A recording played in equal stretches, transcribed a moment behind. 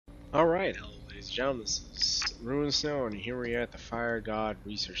Alright, hello ladies and gentlemen, this is Ruin Snow, and here we are at the Fire God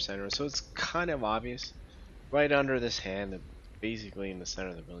Research Center. So it's kind of obvious, right under this hand, basically in the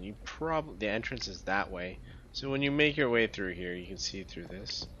center of the building. The entrance is that way. So when you make your way through here, you can see through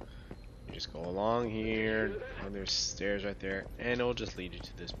this. You just go along here, and there's stairs right there, and it'll just lead you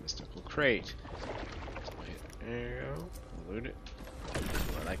to this mystical crate. So there you go, loot it,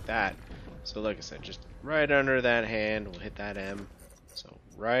 like that. So like I said, just right under that hand, we'll hit that M. So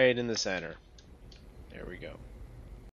right in the center. There we go.